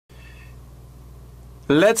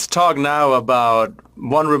Let's talk now about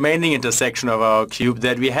one remaining intersection of our cube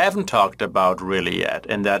that we haven't talked about really yet,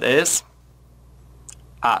 and that is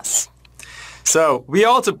us. So we are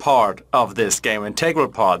also part of this game, integral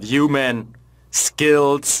part, human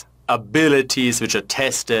skills, abilities which are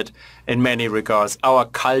tested in many regards, our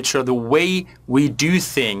culture, the way we do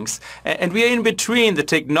things, and we are in between the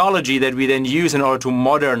technology that we then use in order to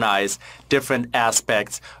modernize different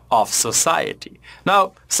aspects of society.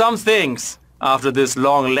 Now, some things after this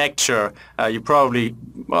long lecture, you probably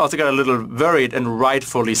also got a little worried, and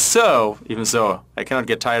rightfully so, even so I cannot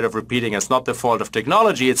get tired of repeating it's not the fault of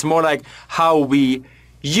technology, it's more like how we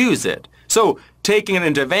use it. So taking an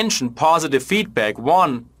intervention, positive feedback,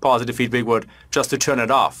 one positive feedback would just to turn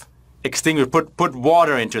it off, extinguish, put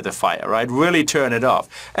water into the fire, right? Really turn it off.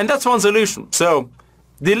 And that's one solution. So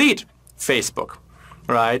delete Facebook,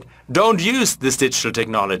 right? Don't use this digital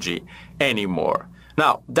technology anymore.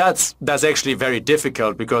 Now, that's actually very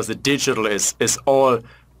difficult because the digital is all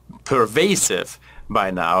pervasive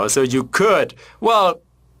by now. So you could, well,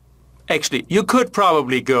 actually, you could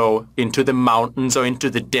probably go into the mountains or into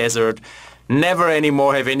the desert, never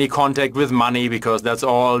anymore have any contact with money because that's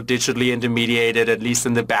all digitally intermediated, at least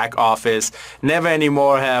in the back office. Never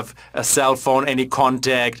anymore have a cell phone, any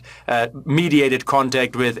contact, mediated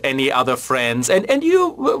contact with any other friends. And you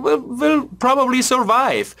will probably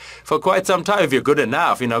survive for quite some time if you're good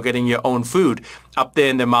enough, you know, getting your own food up there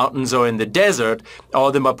in the mountains or in the desert.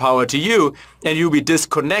 All the more power to you. And you'll be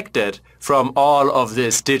disconnected from all of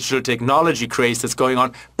this digital technology craze that's going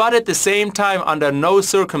on. But at the same time, under no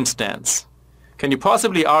circumstance can you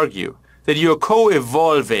possibly argue that you're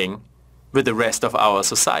co-evolving with the rest of our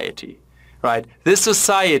society, right? This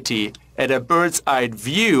society, at a bird's-eye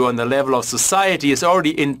view on the level of society, is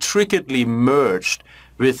already intricately merged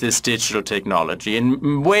with this digital technology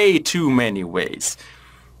in way too many ways.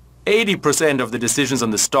 80% of the decisions on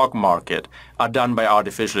the stock market are done by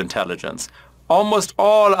artificial intelligence. Almost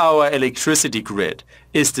all our electricity grid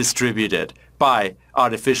is distributed by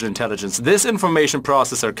artificial intelligence. This information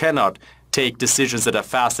processor cannot take decisions that are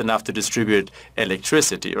fast enough to distribute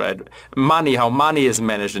electricity, right? Money, how money is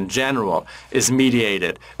managed in general, is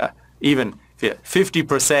mediated. Even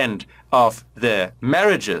 50% of the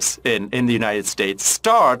marriages in the United States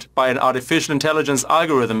start by an artificial intelligence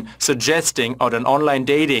algorithm suggesting, or an online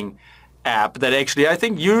dating app that actually I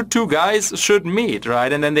think you two guys should meet,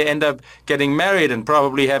 right? And then they end up getting married and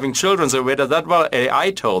probably having children. So where does that? Well,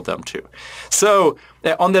 AI told them to. So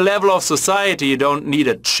on the level of society, you don't need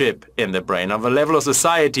a chip in the brain. On the level of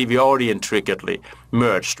society, we already intricately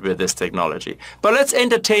merged with this technology. But let's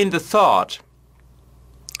entertain the thought,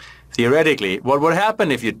 theoretically, what would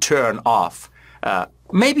happen if you turn off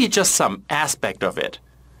maybe just some aspect of it?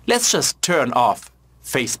 Let's just turn off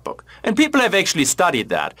Facebook. And people have actually studied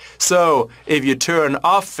that. So if you turn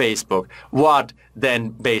off Facebook, what then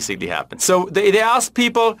basically happens? So they asked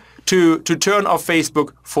people to turn off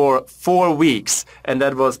Facebook for 4 weeks. And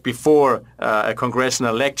that was before a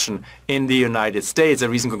congressional election in the United States, a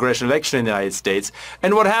recent congressional election in the United States.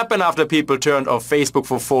 And what happened after people turned off Facebook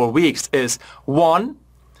for 4 weeks is, one,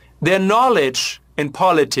 their knowledge in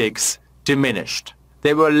politics diminished.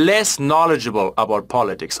 They were less knowledgeable about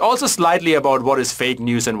politics, also slightly about what is fake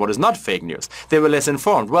news and what is not fake news. They were less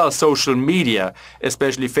informed. Well, social media,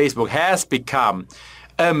 especially Facebook, has become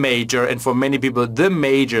a major, and for many people, the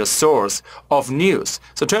major source of news.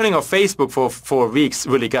 So turning off Facebook for 4 weeks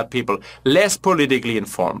really got people less politically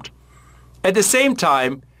informed. At the same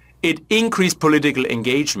time, it increased political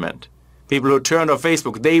engagement. People who turned off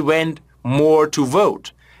Facebook, they went more to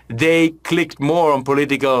vote. They clicked more on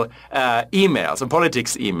political emails, on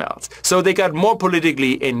politics emails. So they got more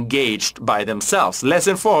politically engaged by themselves. Less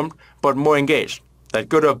informed, but more engaged. That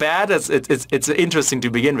good or bad? It's interesting to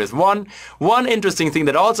begin with. One interesting thing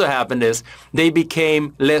that also happened is they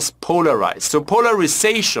became less polarized. So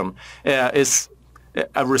polarization is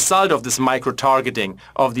a result of this micro-targeting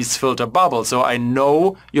of these filter bubbles. So I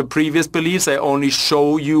know your previous beliefs, I only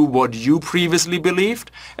show you what you previously believed,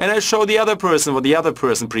 and I show the other person what the other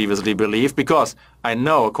person previously believed, because I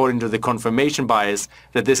know, according to the confirmation bias,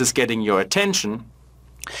 that this is getting your attention.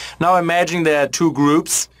 Now imagine there are two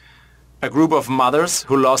groups, a group of mothers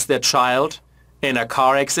who lost their child in a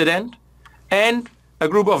car accident, and a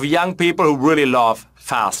group of young people who really love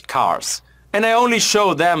fast cars. And I only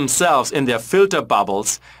show themselves in their filter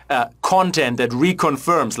bubbles content that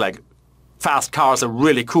reconfirms, like, fast cars are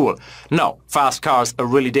really cool. No, fast cars are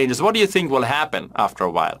really dangerous. What do you think will happen after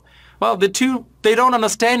a while? Well, the two, they don't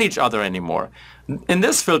understand each other anymore. in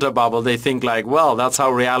this filter bubble they think like, well, that's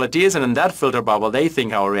how reality is, and in that filter bubble they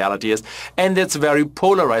think how reality is, and it's very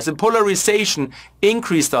polarized. The polarization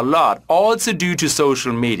increased a lot, also due to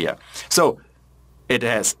social media. So it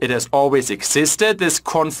has always existed, this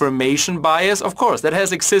confirmation bias. Of course, that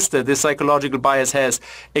has existed. This psychological bias has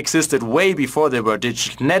existed way before there were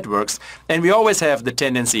digital networks, and we always have the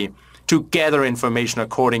tendency to gather information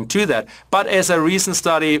according to that. But as a recent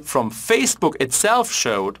study from Facebook itself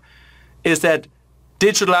showed, is that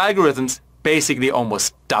digital algorithms basically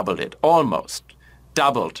almost doubled it,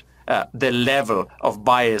 the level of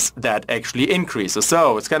bias that actually increases.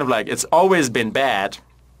 So it's kind of like it's always been bad,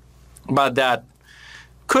 but that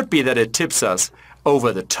could be that it tips us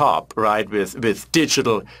over the top, right, with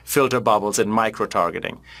digital filter bubbles and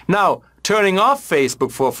micro-targeting. Now, turning off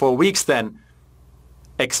Facebook for 4 weeks then,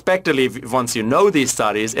 expectedly, once you know these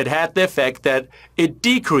studies, it had the effect that it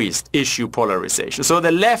decreased issue polarization. So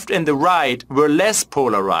the left and the right were less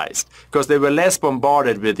polarized because they were less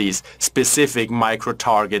bombarded with these specific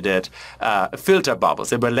micro-targeted filter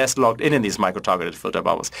bubbles. They were less locked in these micro-targeted filter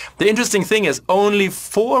bubbles. The interesting thing is only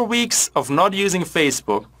 4 weeks of not using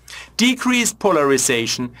Facebook decreased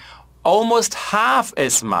polarization almost half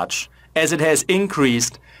as much as it has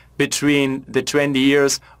increased between the 20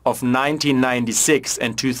 years of 1996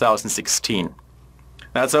 and 2016.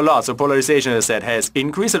 That's a lot. So polarization, as I said, has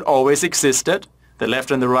increased. It always existed. The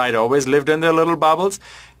left and the right always lived in their little bubbles.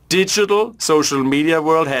 Digital social media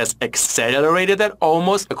world has accelerated that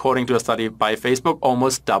almost, according to a study by Facebook,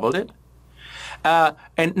 almost doubled it.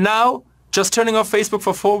 And now, just turning off Facebook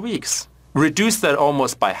for 4 weeks reduced that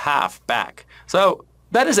almost by half back. So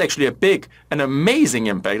that is actually a big and amazing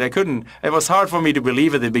impact. It was hard for me to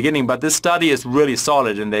believe at the beginning, but this study is really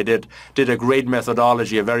solid, and they did a great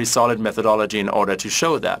methodology, a very solid methodology in order to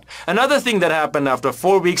show that. Another thing that happened after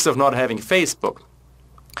 4 weeks of not having Facebook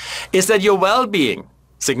is that your well-being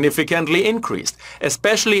significantly increased,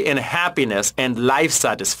 especially in happiness and life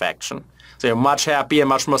satisfaction. So you're much happier,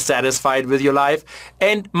 much more satisfied with your life,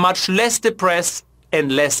 and much less depressed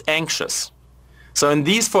and less anxious. So in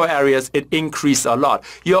these 4 areas, it increased a lot.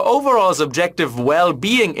 Your overall subjective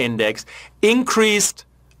well-being index increased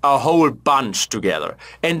a whole bunch together.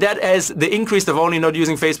 And that, as the increase of only not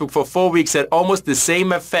using Facebook for 4 weeks, had almost the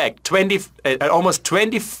same effect, almost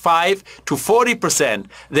 25 to 40%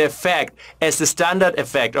 the effect as the standard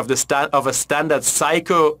effect of a standard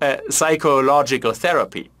psychological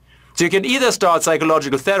therapy. So you can either start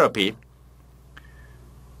psychological therapy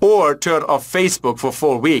or turn off Facebook for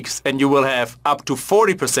 4 weeks, and you will have up to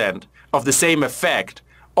 40% of the same effect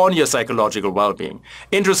on your psychological well-being.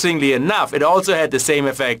 Interestingly enough, it also had the same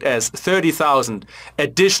effect as $30,000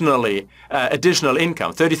 additional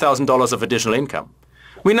income, $30,000 of additional income.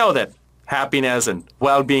 We know that happiness and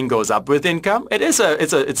well-being goes up with income. It's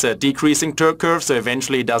a decreasing curve, so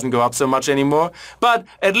eventually it doesn't go up so much anymore. But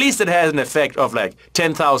at least it has an effect of like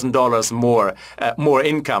 $10,000 more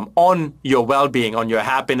income on your well-being, on your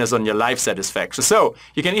happiness, on your life satisfaction. So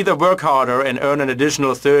you can either work harder and earn an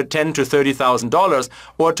additional $10,000 to $30,000,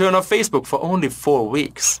 or turn off Facebook for only 4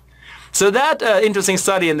 weeks. So that interesting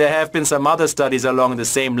study, and there have been some other studies along the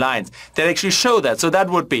same lines that actually show that. So that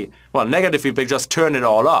would be, well, negative feedback, just turn it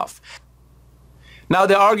all off. Now,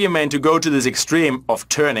 the argument to go to this extreme of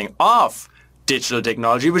turning off digital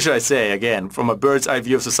technology, which I say, again, from a bird's eye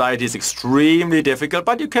view of society, is extremely difficult,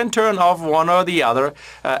 but you can turn off one or the other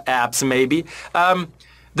apps maybe.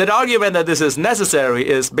 That argument that this is necessary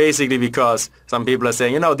is basically because some people are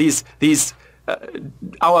saying,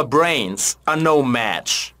 our brains are no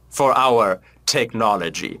match for our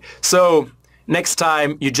technology. So next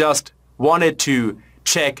time you just wanted to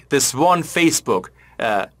check this one Facebook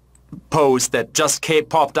post that just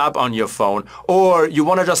popped up on your phone, or you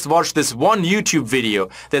want to just watch this one YouTube video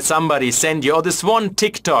that somebody sent you, or this one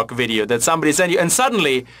TikTok video that somebody sent you, and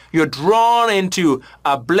suddenly you're drawn into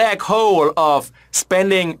a black hole of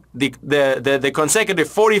spending the consecutive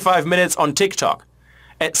 45 minutes on TikTok.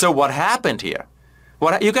 And so what happened here?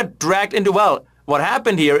 You got dragged into, well, what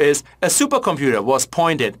happened here is a supercomputer was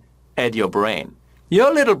pointed at your brain.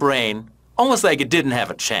 Your little brain, almost like it didn't have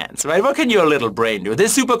a chance, right? What can your little brain do?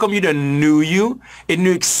 This supercomputer knew you. It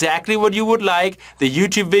knew exactly what you would like, the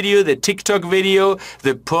YouTube video, the TikTok video,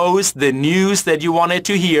 the post, the news that you wanted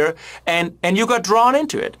to hear, and you got drawn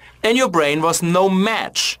into it. And your brain was no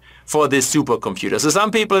match for this supercomputer. So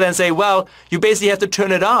some people then say, well, you basically have to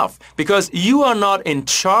turn it off because you are not in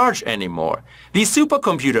charge anymore. These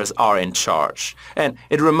supercomputers are in charge. And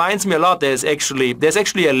it reminds me a lot, there's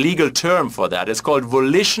actually a legal term for that. It's called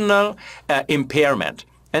volitional impairment.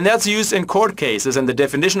 And that's used in court cases, and the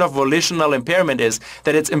definition of volitional impairment is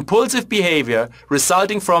that it's impulsive behavior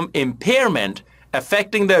resulting from impairment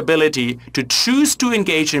affecting the ability to choose to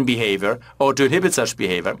engage in behavior or to inhibit such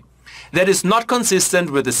behavior that is not consistent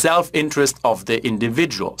with the self-interest of the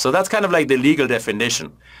individual. So that's kind of like the legal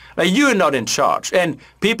definition. Like, you are not in charge. And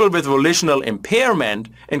people with volitional impairment,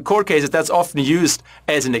 in court cases, that's often used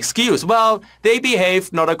as an excuse. Well, they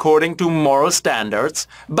behaved not according to moral standards,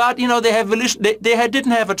 but, they have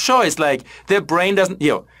didn't have a choice. Like, their brain doesn't,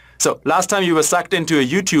 So last time you were sucked into a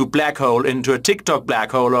YouTube black hole, into a TikTok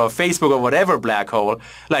black hole, or a Facebook or whatever black hole,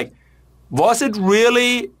 like, was it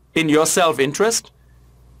really in your self-interest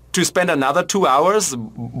to spend another 2 hours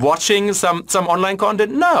watching some online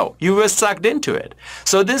content? No, you were sucked into it.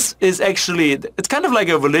 So this is actually, it's kind of like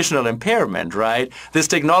a volitional impairment, right? This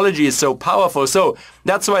technology is so powerful. So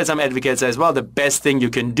that's why some advocates say, well, the best thing you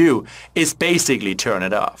can do is basically turn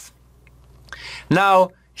it off.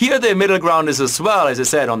 Now, here the middle ground is as well. As I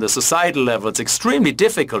said, on the societal level, it's extremely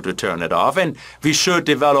difficult to turn it off, and we should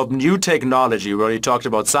develop new technology. We already talked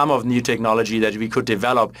about some of new technology that we could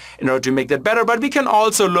develop in order to make that better, but we can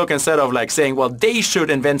also look, instead of like saying, well, they should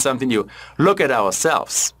invent something new, look at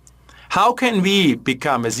ourselves. How can we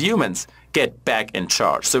become, as humans, get back in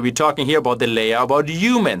charge? So we're talking here about the layer about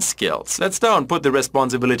human skills. Let's don't put the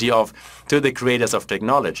responsibility to the creators of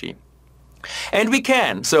technology. And we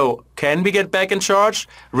can. So can we get back in charge?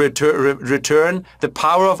 Return the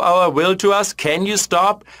power of our will to us? Can you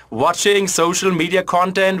stop watching social media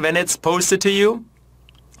content when it's posted to you?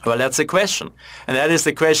 Well, that's the question. And that is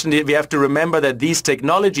the question that we have to remember, that these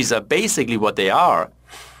technologies are basically what they are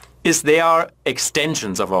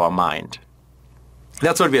extensions of our mind.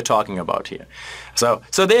 That's what we're talking about here. So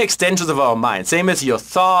they're extensions of our mind. Same as your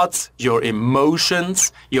thoughts, your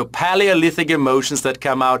emotions, your Paleolithic emotions that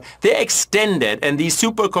come out. They're extended, and these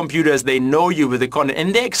supercomputers, they know you with the content,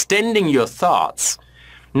 and they're extending your thoughts.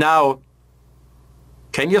 Now,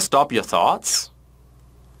 can you stop your thoughts?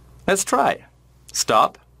 Let's try.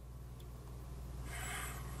 Stop.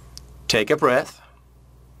 Take a breath.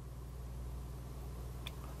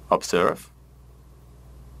 Observe.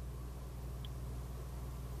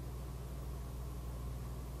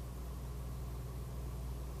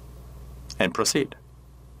 And proceed.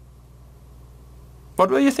 What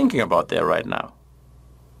were you thinking about there right now?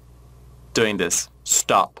 Doing this.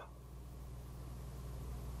 Stop.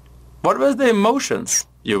 What were the emotions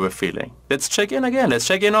you were feeling? Let's check in again. Let's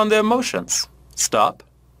check in on the emotions. Stop.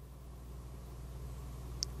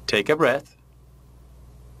 Take a breath.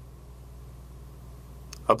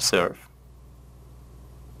 Observe.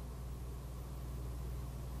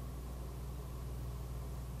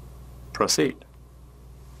 Proceed.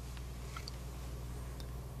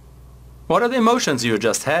 What are the emotions you're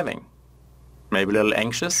just having? Maybe a little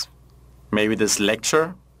anxious? Maybe this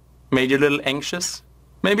lecture made you a little anxious?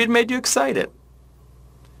 Maybe it made you excited.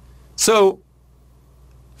 So,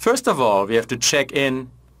 first of all, we have to check in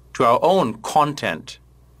to our own content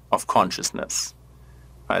of consciousness.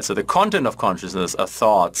 Right, so the content of consciousness are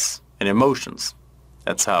thoughts and emotions.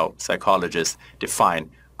 That's how psychologists define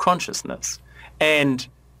consciousness. And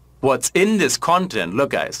what's in this content,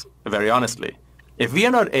 look guys, very honestly, if we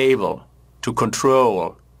are not able to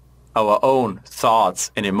control our own thoughts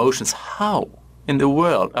and emotions, how in the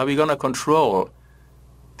world are we going to control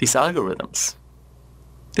these algorithms?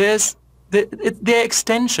 They're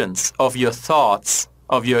extensions of your thoughts,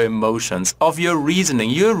 of your emotions, of your reasoning.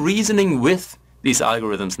 You're reasoning with these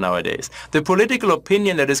algorithms nowadays. The political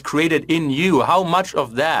opinion that is created in you, how much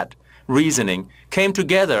of that reasoning came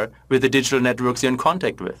together with the digital networks you're in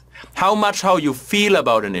contact with? How much how you feel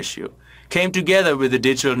about an issue came together with the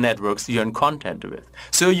digital networks you're in contact with.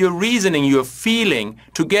 So your reasoning, your feeling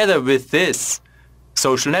together with this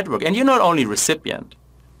social network. And you're not only recipient.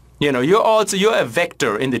 You're a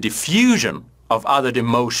vector in the diffusion of other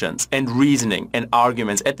emotions and reasoning and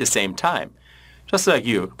arguments at the same time. Just like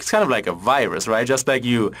you. It's kind of like a virus, right? Just like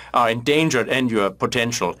you are endangered and you're a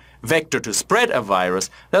potential vector to spread a virus,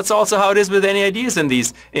 that's also how it is with any ideas in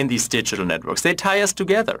these digital networks. They tie us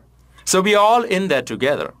together. So we are all in that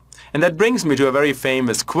together. And that brings me to a very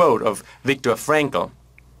famous quote of Viktor Frankl,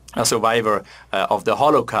 a survivor of the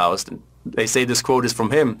Holocaust. They say this quote is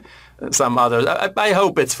from him. Some others, I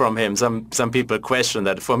hope it's from him. Some people question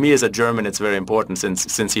that. For me as a German, it's very important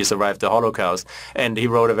since he survived the Holocaust. And he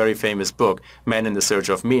wrote a very famous book, Man in the Search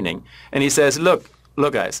of Meaning. And he says, look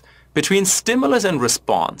guys, between stimulus and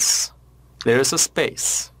response, there is a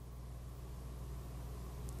space.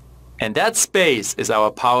 And that space is our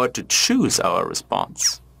power to choose our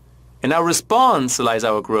response. In our response lies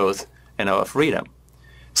our growth and our freedom.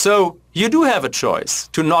 So you do have a choice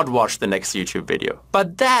to not watch the next YouTube video,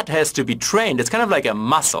 but that has to be trained. It's kind of like a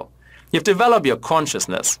muscle. You have to develop your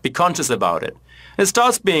consciousness, be conscious about it. It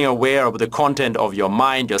starts being aware of the content of your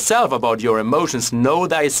mind yourself, about your emotions. Know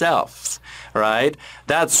thyself, right?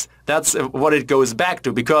 That's what it goes back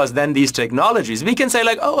to, because then these technologies, we can say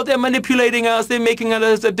like, oh, they're manipulating us, they're making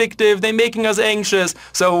us addictive, they're making us anxious.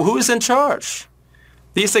 So who's in charge?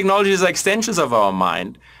 These technologies are extensions of our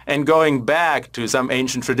mind, and going back to some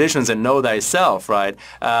ancient traditions and know thyself, right,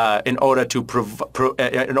 in order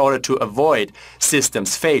to avoid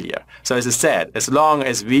systems failure. So as I said, as long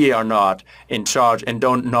as we are not in charge and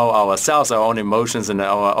don't know ourselves, our own emotions and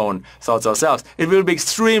our own thoughts ourselves, it will be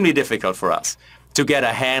extremely difficult for us to get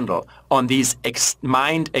a handle on these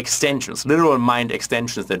mind extensions, literal mind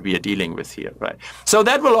extensions that we are dealing with here, right? So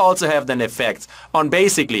that will also have then effects on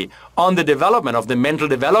basically on the development of the mental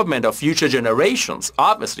development of future generations.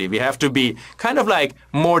 Obviously, we have to be kind of like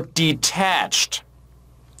more detached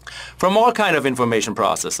from all kind of information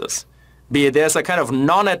processes. Be it there's a kind of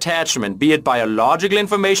non-attachment, be it biological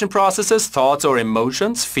information processes, thoughts or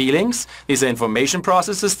emotions, feelings. These are information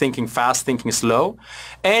processes, thinking fast, thinking slow.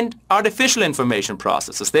 And artificial information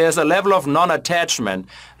processes. There's a level of non-attachment.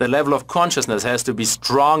 The level of consciousness has to be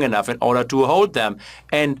strong enough in order to hold them.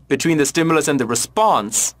 And between the stimulus and the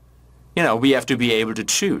response, we have to be able to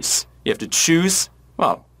choose. You have to choose,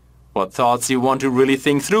 well, what thoughts you want to really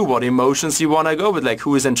think through, what emotions you want to go with, like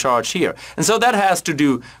who is in charge here. And so that has to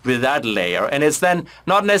do with that layer. And it's then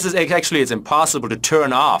not necessarily, actually it's impossible to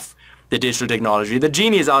turn off the digital technology. The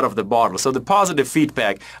genie is out of the bottle. So the positive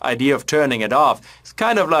feedback idea of turning it off is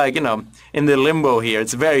kind of like, in the limbo here.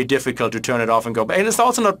 It's very difficult to turn it off and go back. And it's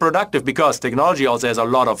also not productive because technology also has a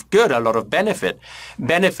lot of good, a lot of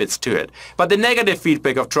benefits to it. But the negative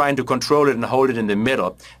feedback of trying to control it and hold it in the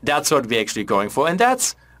middle, that's what we're actually going for. And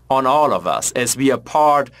that's on all of us, as we are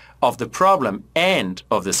part of the problem and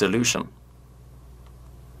of the solution.